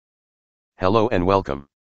Hello and welcome.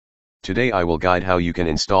 Today I will guide how you can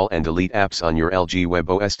install and delete apps on your LG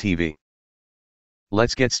webOS TV.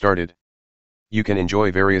 Let's get started. You can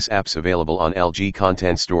enjoy various apps available on LG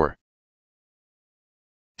Content Store.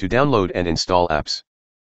 To download and install apps,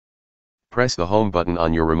 press the Home button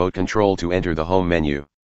on your remote control to enter the Home menu.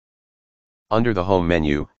 Under the Home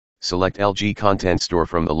menu, select LG Content Store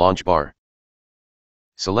from the launch bar.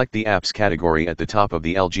 Select the Apps category at the top of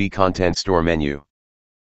the LG Content Store menu.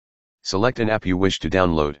 Select an app you wish to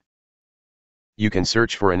download. You can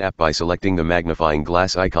search for an app by selecting the magnifying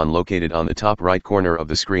glass icon located on the top right corner of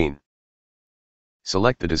the screen.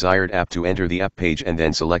 Select the desired app to enter the app page and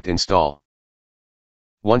then select Install.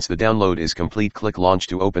 Once the download is complete, click Launch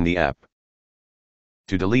to open the app.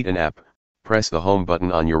 To delete an app, press the Home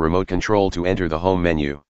button on your remote control to enter the Home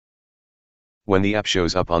menu. When the app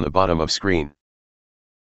shows up on the bottom of screen,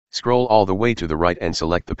 scroll all the way to the right and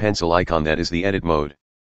select the pencil icon, that is the edit mode.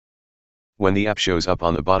 When the app shows up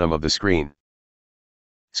on the bottom of the screen,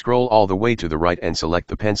 scroll all the way to the right and select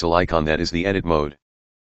the pencil icon, that is the edit mode.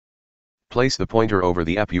 Place the pointer over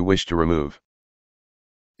the app you wish to remove.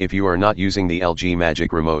 If you are not using the LG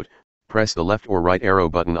Magic Remote, press the left or right arrow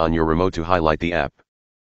button on your remote to highlight the app.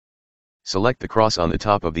 Select the cross on the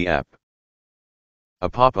top of the app. A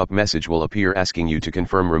pop-up message will appear asking you to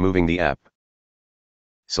confirm removing the app.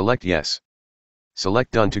 Select Yes. Select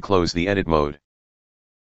Done to close the edit mode.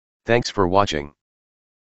 Thanks for watching.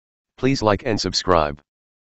 Please like and subscribe.